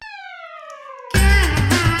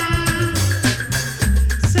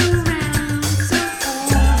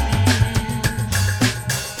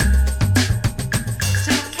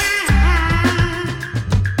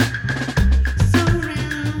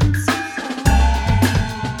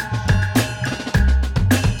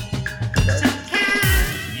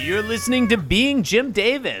listening to Being Jim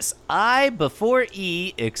Davis. I before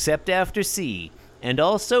E except after C. And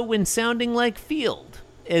also when sounding like Field,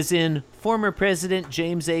 as in former President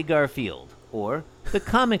James A. Garfield, or the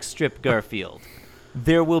comic strip Garfield.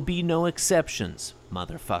 There will be no exceptions,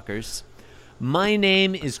 motherfuckers. My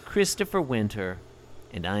name is Christopher Winter,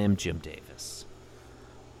 and I am Jim Davis.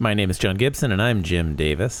 My name is John Gibson, and I'm Jim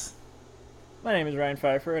Davis. My name is Ryan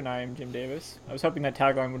Pfeiffer, and I am Jim Davis. I was hoping that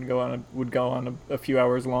tagline would go on a few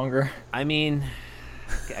hours longer. I mean,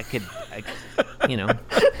 I could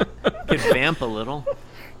vamp a little.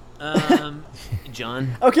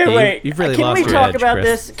 John. Okay, Yeah, wait. you've really Can lost we your talk edge, about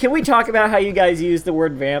Chris. this? Can we talk about how you guys use the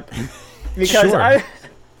word vamp? Because Sure. I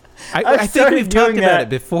I think started we've talked doing about that. it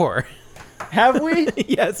before. Have we?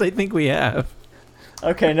 Yes, I think we have.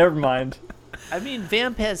 Okay, never mind. I mean,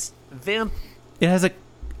 vamp. It has a few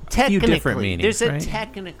Technically, different meanings. there's a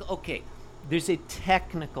right? there's a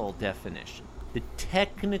technical definition. The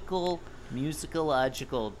technical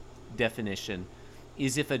musicological definition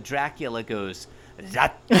is if a Dracula goes da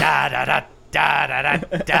da da da da da da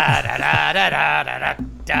da da da da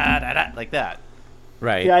da da da like that.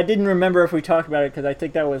 Right. Yeah, I didn't remember if we talked about it because I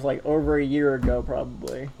think that was like over a year ago,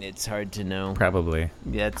 probably. It's hard to know. Probably.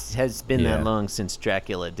 Yeah, it has been Yeah. that long since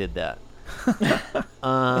Dracula did that.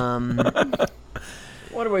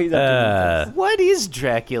 What are we up to? What is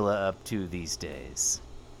Dracula up to these days?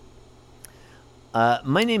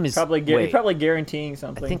 My name is You're probably guaranteeing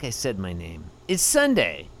something. I think I said my name. It's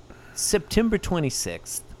Sunday, September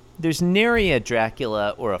 26th. There's nary a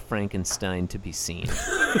Dracula or a Frankenstein to be seen.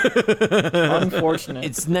 Unfortunate.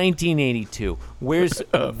 It's 1982. Where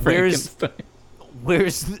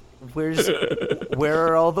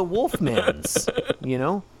are all the Wolfmans? You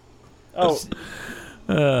know? Oh,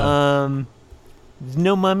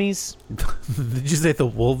 No mummies. Did you say the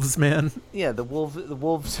wolves, man? Yeah, the wolves. The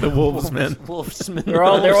wolvesmen. Wolfsmen. they're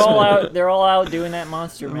all out. They're all out doing that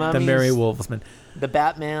monster man. The Mummies. merry wolvesmen. The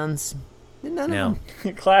Batmans. None No. of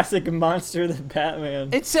them. Classic monster, the Batman.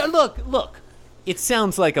 It's look. It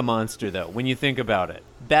sounds like a monster though when you think about it.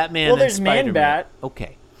 Batman. Well, and there's Spider-Man. Man-Bat.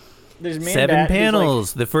 Okay. There's Man 7 Bat, who's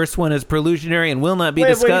panels. The first one is prelusionary and will not be Wait,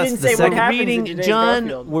 you discussed. didn't The say what second happens in Reading, today's John,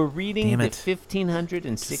 Garfield. we're reading Damn the it.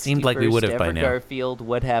 1561st Seemed like we would have by ever now. Garfield.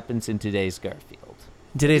 What happens in today's Garfield?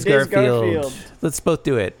 Today's Today's Garfield. Garfield. Let's both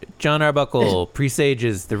do it. John Arbuckle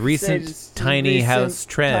presages the recent Presages the tiny recent house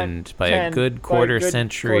trend by a good quarter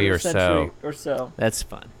century or so. That's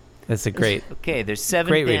fun. That's a great. Okay, there's 7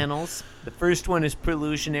 Great read. panels. The first one is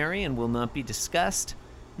prelusionary and will not be discussed.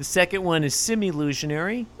 The second one is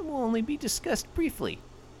semilusionary and will only be discussed briefly.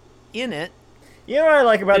 In it, You know what I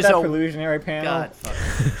like about There's that a- prelusionary panel? God,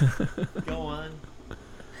 fuck. Go on.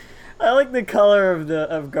 I like the color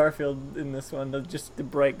of Garfield in this one, just the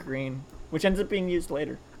bright green, which ends up being used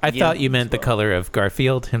later. I Yeah. thought you meant the color of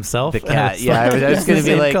Garfield himself. The and cat, was yeah, I was it's gonna the be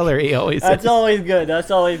same like- color he always That's is. always good. That's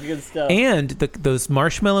always good stuff. And those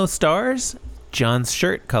marshmallow stars, John's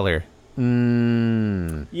shirt color.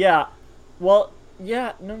 Yeah. Well,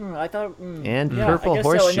 yeah. No. I thought. And yeah, purple I guess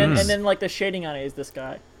horseshoes. So. And then like the shading on it is this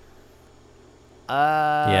guy.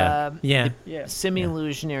 Yeah. Yeah.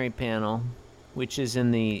 Semi-illusionary panel, which is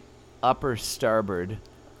in the upper starboard.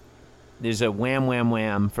 There's a wham, wham,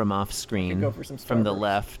 wham from off screen Could go for some from the starboard.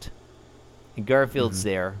 left. And Garfield's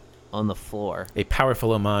there on the floor A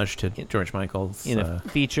powerful homage to George Michael's. in a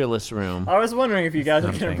featureless room. I was wondering if you guys were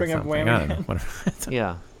going to something, bring up something. Wham I don't know. Man. Whatever.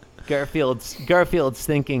 Yeah. Garfield's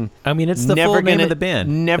thinking, I mean, it's the never full name gonna, of the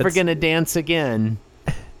band. Never That's- gonna dance again.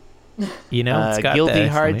 You know, it's got Guilty the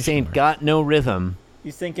hearts exclamation ain't mark. got no rhythm.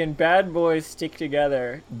 He's thinking bad boys stick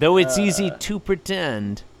together. Though it's easy to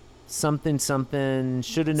pretend. Something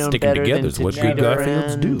should have known Sticking better together than is to what good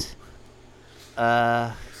Garfields do.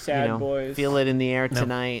 Sad boys. Feel it in the air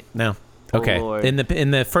tonight. No. Oh, Okay. Lord. In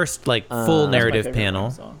the first full That's my narrative favorite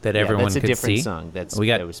panel song. that Yeah, everyone that's a could different see, song. we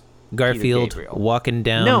got that was Garfield Peter Gabriel. walking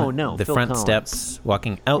down No, the Phil front Collins. steps,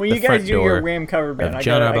 walking out When the you guys front do your door Wham cover band, of I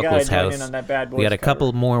John gotta Arbuckle's join in house. on that bad boys We got a cover.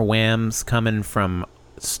 couple more whams coming from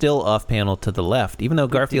still off panel to the left, even though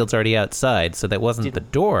Garfield's already outside, so that wasn't Did- the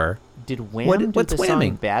door. Did Wham What- do what's the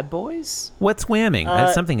whamming? song Bad Boys? What's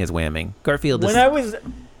whamming? Something is whamming. Garfield is When I was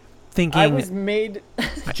thinking. made.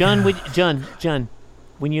 John,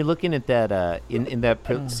 when you're looking at that in that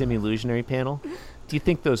semi-illusionary panel, do you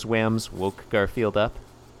think those whams woke Garfield up?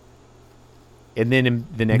 And then in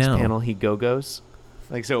the next No. panel, he go-goes?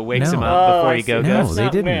 Like, so it wakes No. him Oh, up before I he see. go-goes? No, That's they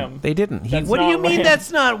not didn't. Wham. They didn't. He, That's What do you not mean Wham.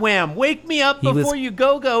 that's not Wham? Wake me up He was- before you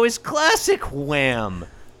go-go is classic Wham.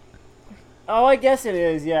 Oh, I guess it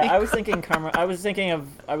is. Yeah, I was thinking Karma. I was thinking of.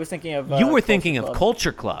 You were thinking of Club.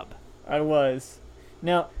 Culture Club. I was.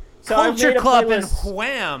 No. So I Culture made a Club and playlist-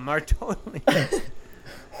 Wham are totally...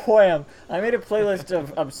 Wham! I made a playlist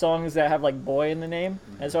of songs that have like boy in the name,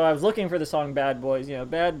 and so I was looking for the song "Bad Boys." You know,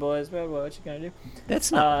 bad boys, what you gonna do?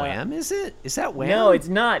 That's not Wham, is it? Is that Wham? No, it's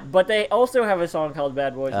not. But they also have a song called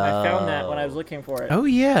 "Bad Boys." And I found that when I was looking for it. Oh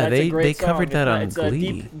yeah, That's a they great covered song. that on It's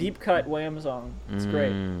Glee. a deep cut Wham song. It's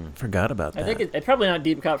great. Forgot about that. I think it's probably not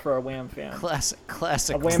deep cut for a Wham fan. Classic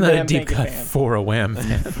A Wham it's not a Bam deep Bam cut fan. for a Wham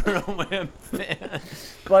fan. for a Wham fan.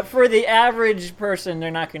 But for the average person,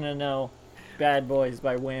 they're not gonna know "Bad Boys"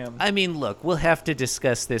 by Wham. I mean, look, we'll have to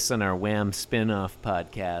discuss this on our Wham spin-off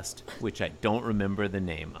podcast, which I don't remember the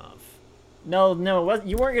name of. No,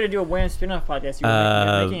 you weren't gonna do a Wham spin-off podcast. You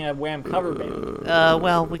were making a Wham cover band.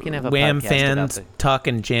 Well, we can have a Wham podcast fans about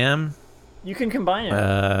talking jam. You can combine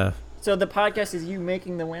it. So the podcast is you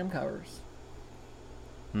making the Wham covers.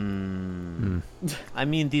 I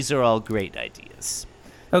mean, these are all great ideas.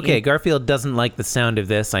 Okay, Garfield doesn't like the sound of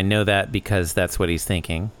this. I know that because that's what he's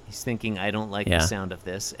thinking. He's thinking, I don't like Yeah. the sound of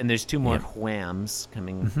this. And there's two more Yeah. whams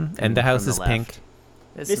coming. And the house from is left. pink.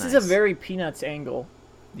 That's This is nice. a very Peanuts angle.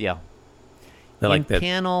 Yeah. They're in like the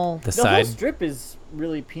panel The side. whole strip is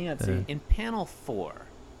really Peanutsy. in panel 4,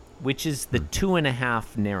 which is the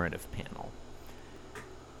 2.5 narrative panel.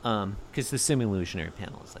 Because the Simillusionary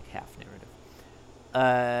panel is like half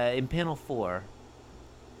narrative. In panel 4,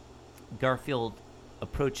 Garfield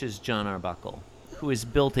approaches John Arbuckle, who has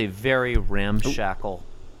built a very ramshackle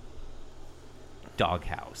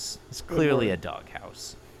doghouse. It's clearly a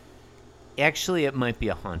doghouse. Actually, it might be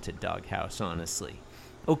a haunted doghouse, honestly.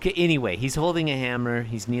 Okay, anyway, he's holding a hammer.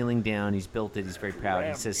 He's kneeling down. He's built it. He's very proud.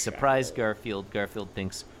 He says, "Surprise, Garfield." Garfield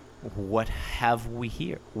thinks, "What have we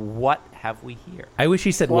here? What have we here? I wish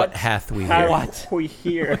he said, "What hath we here?" What? We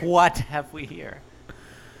hear, What have we here?"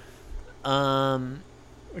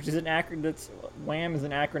 which is an acronym. That's Wham is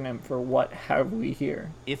an acronym for "What have we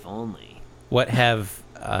here?" If only. What have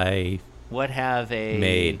I What have a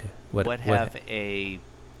made? What have a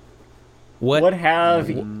What have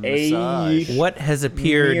Massage. a? what has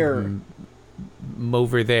appeared Mirror.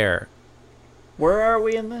 over there? Where are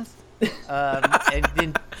we in this? and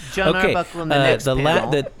then John Okay, Arbuckle in the next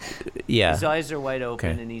panel. Yeah. His eyes are wide open,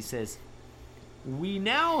 Okay. and he says, "We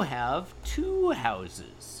now have 2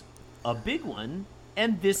 houses, a big one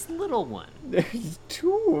and this little one." There's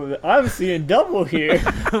 2. I'm seeing double here.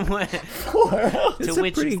 It's a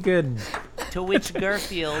which- pretty good. To which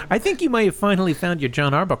Garfield, I think you might have finally found your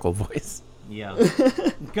John Arbuckle voice. yeah,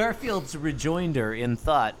 Garfield's rejoinder in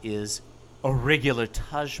thought is a regular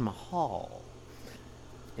Taj Mahal,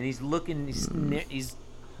 and he's looking. He's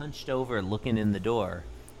hunched over, looking in the door.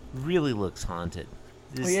 Really looks haunted.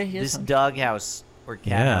 This, he is this haunted. doghouse or cat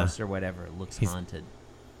Yeah. house or whatever looks haunted.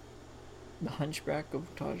 The Hunchback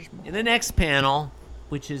of Taj Mahal. In the next panel,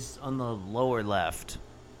 which is on the lower left,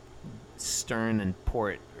 stern and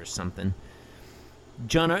port or something.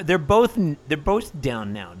 They're both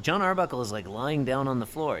down now. John Arbuckle is like lying down on the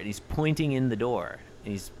floor and he's pointing in the door.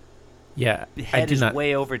 And his Yeah, I head do is not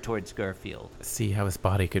way over towards Garfield. see how his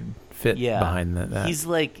body could fit Yeah, behind that he's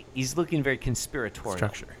looking very conspiratorial.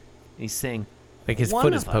 structure. He's saying, Like his One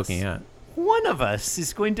foot is of poking us. out. one of us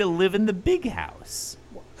is going to live in the big house,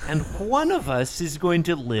 and one of us is going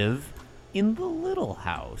to live in the little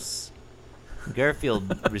house.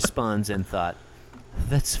 Garfield responds in thought,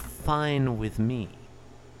 "That's fine with me."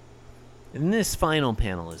 And this final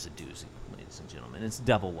panel is a doozy, ladies and gentlemen. It's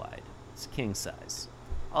double wide. It's king size.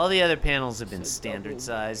 All the other panels have been standard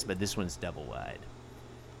size, but this one's double wide.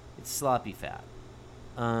 It's sloppy fat.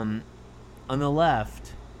 On the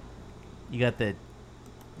left, you got the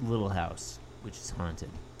little house, which is haunted.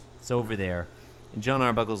 It's over there, and John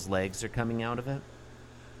Arbuckle's legs are coming out of it.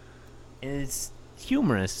 And it's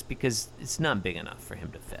humorous because it's not big enough for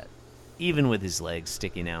him to fit. Even with his legs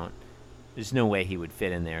sticking out, there's no way he would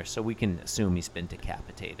fit in there, so we can assume he's been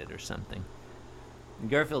decapitated or something. And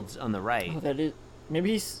Garfield's on the right. Oh, that is.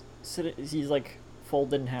 Maybe he's like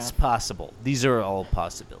folded in It's half. possible. These are all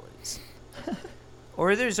possibilities.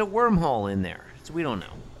 Or there's a wormhole in there, so we don't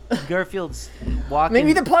know. Garfield's walking.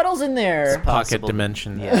 Maybe the puddle's in there. Pocket possible.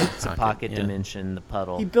 dimension. Yeah, it's a pocket yeah. dimension, the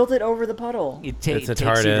puddle. He built it over the puddle. It It's a takes you to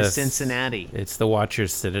TARDIS. Cincinnati. It's the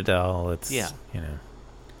Watcher's Citadel. It's Yeah. you know.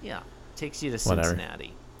 Yeah, takes you to Whatever.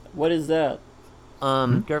 Cincinnati. What is that?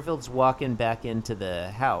 Garfield's walking back into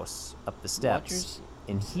the house up the steps, Watchers?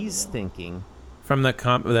 and he's thinking, From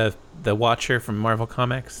the Watcher from Marvel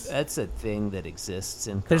Comics. that's a thing that exists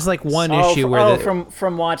in There's like comics. one Oh, issue where the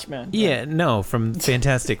from Watchmen. yeah no from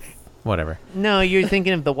Fantastic whatever. No, you're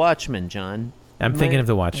thinking of the Watchmen, John. I'm thinking of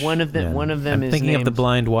the Watch. One of them. yeah. One of them I'm is thinking of the named-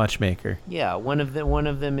 Blind Watchmaker. Yeah, one of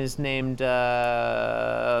them is named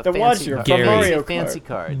The Fancy Watcher Cards. from Mario Fancy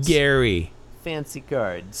Cards. Gary. Fancy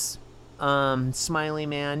Cards. Smiley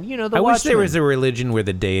Man. You know, the I wish there Watchmen. was a religion where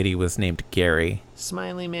the deity was named Gary.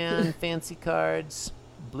 Smiley Man, fancy cards,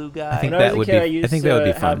 blue guy. I think When I that was would a kid, be- I used I think that would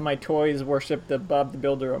be to have fun. my toys worship the Bob the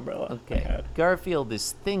Builder umbrella. I Okay. had. Garfield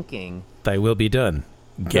is thinking. Thy will be done,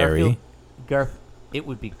 Gary. It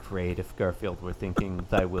would be great if Garfield were thinking,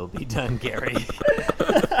 "Thy will be done, Gary."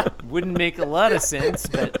 Wouldn't make a lot of sense,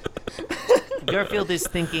 but Garfield is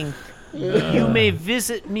thinking, "You may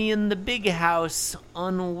visit me in the big house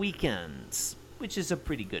on weekends," which is a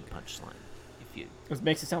pretty good punchline. If you, It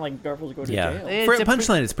makes it sound like Garfield's going to Yeah. jail. For It's a a pre-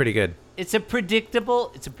 punchline, it's pretty good. it's a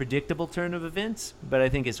predictable turn of events, but I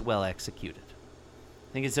think it's well executed.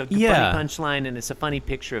 I think it's a Yeah. funny punchline, and it's a funny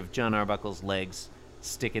picture of John Arbuckle's legs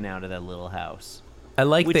sticking out of that little house, I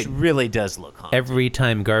like which that really does look haunted. every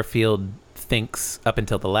time Garfield thinks up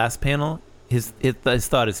until the last panel, his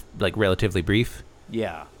thought is like relatively brief,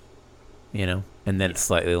 Yeah. you know, and then it's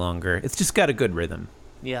slightly longer. It's just got a good rhythm.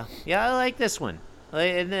 Yeah, I like this one.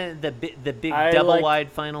 And the big I double like-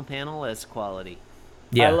 wide final panel is quality.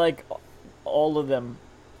 Yeah. I like all of them.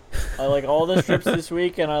 I like all the strips this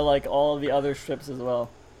week, and I like all of the other strips as well.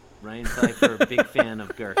 Ryan Pfeiffer, big fan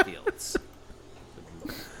of Garfield's.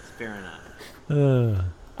 It's fair enough.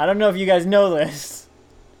 I don't know if you guys know this.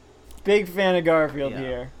 Big fan of Garfield Yeah.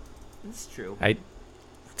 here. It's true. I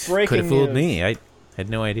Breaking could have fooled news. me. I had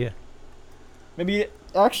no idea. Maybe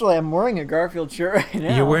actually, I'm wearing a Garfield shirt right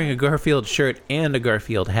now. You're wearing a Garfield shirt and a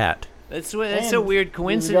Garfield hat. That's And a weird there's a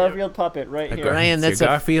coincidence. Garfield puppet right A here. Ryan, it's that's your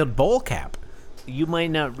a- Garfield bowl cap. You might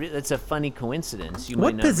not. That's a funny coincidence. You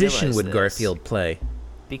What might not position realize would this, Garfield play?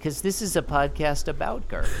 Because this is a podcast about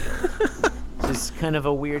Garfield. This is kind of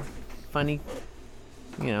a weird, funny.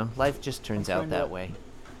 You know, life just turns out Trying that to- way.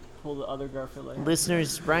 Pull the other Garfield later.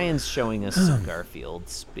 Listeners, Ryan's showing us some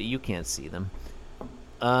Garfields, but you can't see them.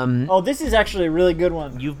 Oh, this is actually a really good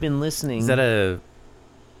one. You've been listening. Is that a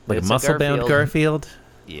It's a muscle-bound Garfield?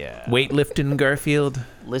 Yeah. Weightlifting Garfield?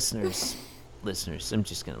 listeners, I'm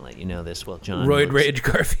just gonna let you know this. Well, John. Roid looks- Rage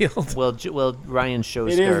Garfield? Well, Ryan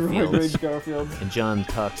shows It is Garfields, Rage Garfield. and John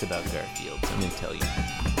talks about Garfields. I'm gonna tell you,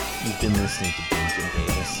 you've been listening to Beans and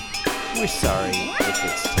Davis. We're sorry if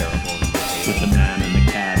it's terrible. With the man and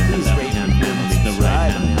the cat in the Please left rate hand and panel, review the and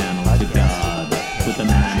right subscribe hand on panel Apple to God. Podcasts. With the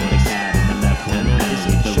man and the cat in the left hand Why not panel,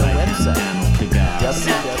 visit the the right hand website? panel to God. With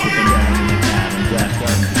the man and the cat in the left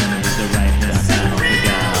hand panel, the right hand panel to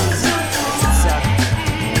God.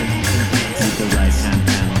 With the right hand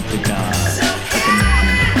panel to God. With the man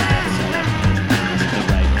and the cat in the left hand panel, the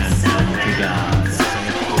right hand panel to God.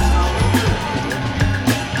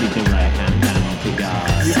 With the right hand panel to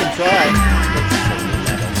God. You can try.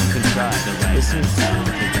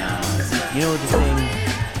 You know the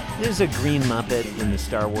thing? There's a green Muppet in the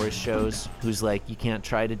Star Wars shows who's like, you can't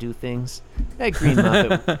try to do things. That green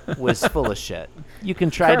Muppet was full of shit. You can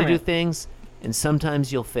try to do Kermit. things, and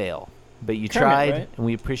sometimes you'll fail. But you Kermit, tried, right? and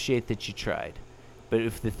we appreciate that you tried. But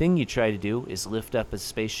if the thing you try to do is lift up a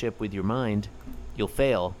spaceship with your mind, you'll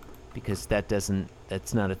fail, because that's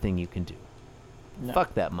not a thing you can do. No.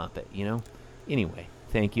 Fuck that Muppet, you know? Anyway,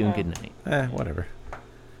 thank you and good night. Whatever.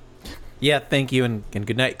 Yeah, thank you and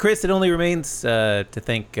good night. Chris, it only remains to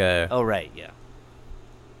thank Oh, right, yeah.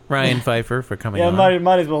 Ryan Pfeiffer for coming Yeah, on.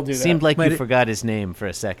 might as well do that. Seemed like Might you it- forgot his name for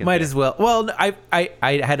a second. Might there. as well. Well, I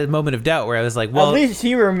had a moment of doubt where I was like, well, At least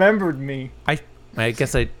he remembered me. I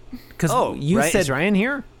guess because Oh, you right, said is Ryan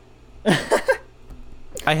here?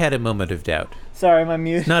 I had a moment of doubt, Sorry, my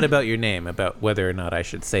mute. not about your name, about whether or not I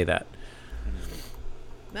should say that.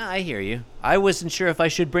 No, I hear you. I wasn't sure if I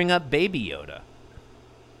should bring up Baby Yoda,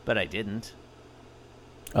 but I didn't.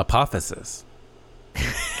 Apophysis.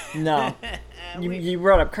 No. You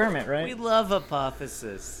brought up Kermit, We right? love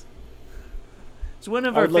Apophysis. It's one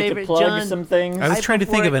of I our would like favorite. to plug John, some things. I was trying to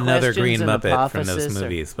think of another green questions and Muppet from those Apophysis, or-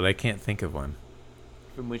 movies, but I can't think of one.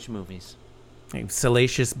 from which movies?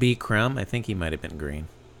 Salacious B. Crumb. I think he might have been green.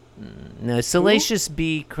 No, Salacious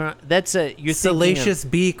B. That's a you're Salacious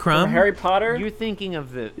B. From Crumb. Harry Potter. You're thinking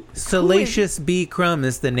of the Salacious B. Crumb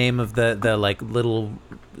is the name of the like little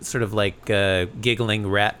sort of like giggling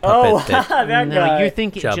rat Oh, puppet that that no, guy. you're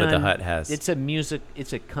thinking Jabba John, the Hutt has.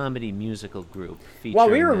 It's a comedy musical group. Wow,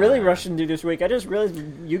 we featuring, were really rushing to this week. I just realized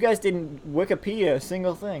you guys didn't Wikipedia a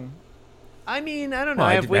single thing. I mean, I don't know. Well,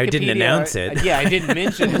 I I have didn't- I didn't Wikipedia. announce it. Yeah, I didn't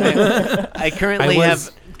mention it. I currently I have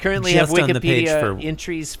was have just on the page Wikipedia for-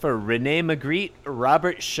 entries for Renee Magritte,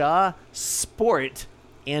 Robert Shaw, Sport,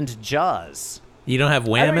 and Jaws. You don't have I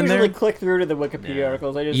Wham don't in usually there? click through to the Wikipedia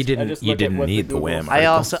articles. I just You didn't- I just you look at didn't what need the Google Wham search I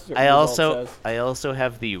result also says.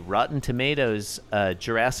 have the Rotten Tomatoes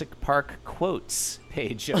Jurassic Park quotes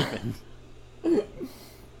page open.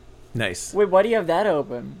 Nice. Wait, why do you have that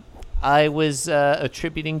open? I was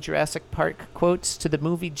attributing Jurassic Park quotes to the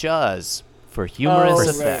movie Jaws for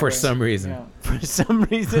humorous effect. For some reason. Yeah. For some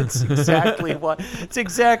reason, it's exactly why. It's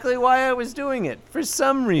exactly why I was doing it. For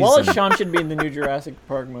some reason, Wallace Shawn should be in the new Jurassic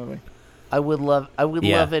Park movie. I would love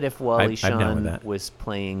it if Wally I'm down with Shawn that. was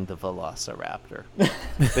playing the Velociraptor.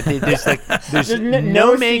 But there's There's no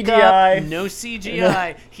no makeup, CGI. no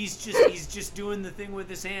CGI. He's just doing the thing with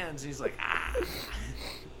his hands. He's like, ah.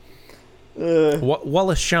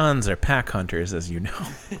 Wallace Shawns are pack hunters, as you know.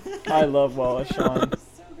 I love Wallace Shawn.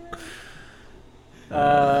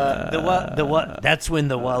 That's when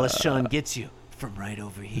the Wallace Shawn gets you from right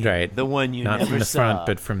over here. Right. The one you Not never from the saw. front,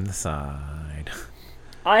 but from the side.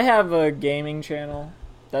 I have a gaming channel.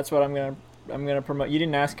 That's what I'm gonna promote. You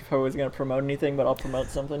didn't ask if I was gonna promote anything, but I'll promote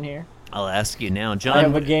something here. I'll ask you now, I have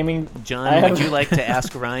John. a gaming. John, would you like to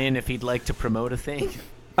ask Ryan if he'd like to promote a thing?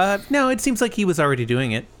 No, it seems like he was already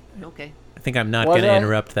doing it. Okay. I think I'm not Was going to I?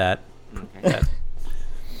 interrupt that. Okay.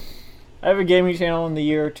 I have a gaming channel in the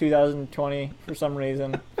year 2020 for some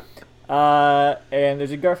reason. And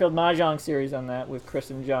there's a Garfield Mahjong series on that with Chris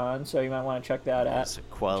and John, so you might want to check that out. That's a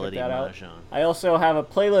quality Check that out. mahjong. I also have a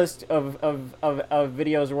playlist of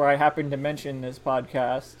videos where I happen to mention this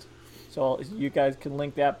podcast, so you guys can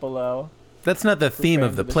link that below. That's not the theme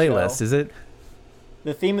of fans the of the playlist, show. is it?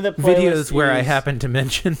 The theme of the playlist Videos where I is- happen to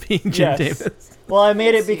mention being Jim Yes. Davis. Well, I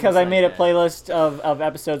made it Seems because I like made a that. playlist of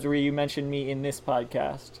episodes where you mentioned me in this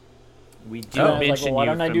podcast. We do Oh. I was like, mention well, why you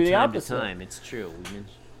don't I from do the time opposite? to time. It's true. We mention.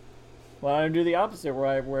 Well, I do the opposite,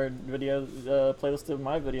 where videos, playlist of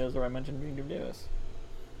my videos where I mentioned being Jim Davis.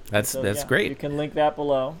 That's So, that's yeah, great. You can link that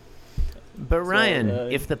below. But Ryan, uh,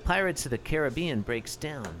 if the Pirates of the Caribbean breaks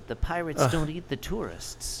down, the pirates don't eat the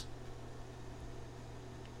tourists.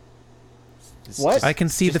 It's What? I can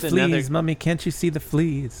see the just fleas, another- Mummy. Can't you see the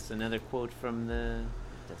fleas? It's another quote from the.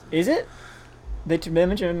 doesn't- Is it? They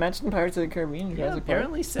mentioned Pirates of the Caribbean. in Yeah, Jurassic Park?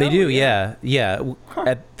 apparently so. They do, yeah.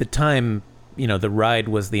 At the time, the ride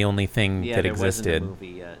was the only thing Yeah, that there existed. wasn't a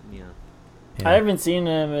movie yet. Yeah. Yeah. I haven't seen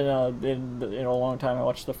them in a long time. I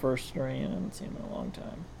watched the first three and I haven't seen them in a long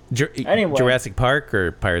time. Anyway. Jurassic Park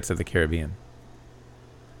or Pirates of the Caribbean?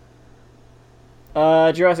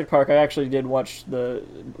 Jurassic Park. I actually did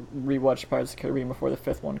rewatch Pirates of the Caribbean before the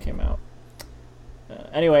fifth one came out.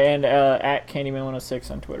 Anyway, and at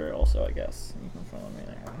Candyman106 on Twitter also, I guess. You can follow me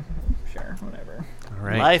there. Sure, whatever. All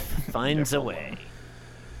right. Life finds a way.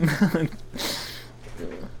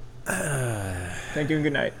 Thank you and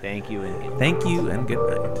good night. Thank you and good Thank you and good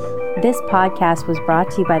night. This podcast was brought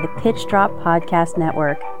to you by the Pitch Drop Podcast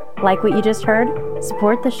Network. Like what you just heard?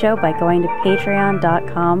 Support the show by going to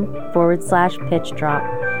patreon.com/pitch drop.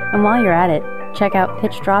 And while you're at it, check out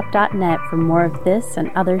pitchdrop.net for more of this and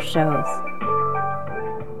other shows.